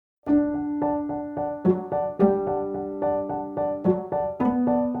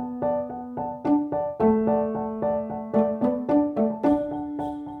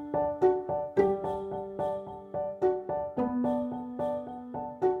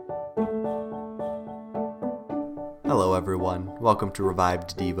Hello everyone, welcome to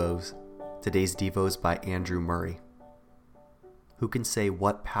Revived Devos. Today's Devo is by Andrew Murray. Who can say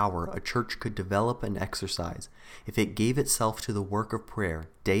what power a church could develop and exercise if it gave itself to the work of prayer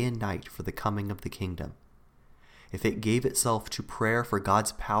day and night for the coming of the kingdom? If it gave itself to prayer for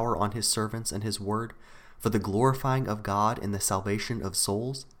God's power on His servants and His word, for the glorifying of God and the salvation of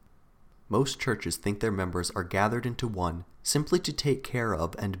souls? Most churches think their members are gathered into one simply to take care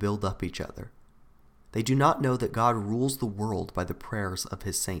of and build up each other. They do not know that God rules the world by the prayers of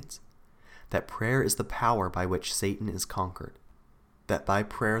His saints, that prayer is the power by which Satan is conquered, that by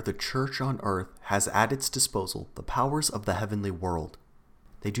prayer the church on earth has at its disposal the powers of the heavenly world.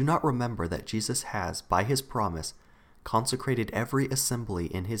 They do not remember that Jesus has, by His promise, consecrated every assembly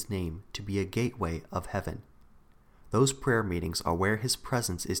in His name to be a gateway of heaven. Those prayer meetings are where His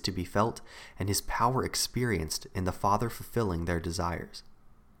presence is to be felt and His power experienced in the Father fulfilling their desires.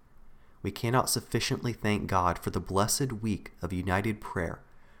 We cannot sufficiently thank God for the blessed week of united prayer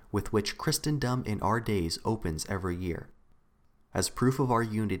with which Christendom in our days opens every year. As proof of our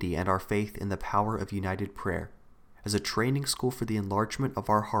unity and our faith in the power of united prayer, as a training school for the enlargement of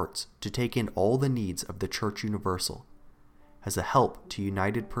our hearts to take in all the needs of the Church Universal, as a help to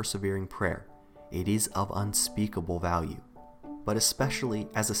united persevering prayer, it is of unspeakable value, but especially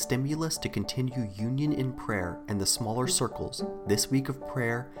as a stimulus to continue union in prayer in the smaller circles. This week of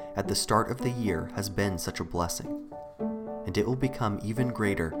prayer at the start of the year has been such a blessing, and it will become even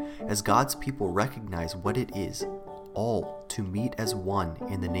greater as God's people recognize what it is, all to meet as one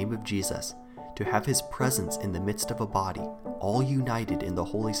in the name of Jesus, to have His presence in the midst of a body, all united in the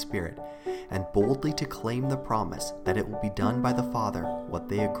Holy Spirit, and boldly to claim the promise that it will be done by the Father what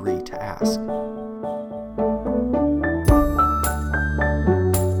they agree to ask.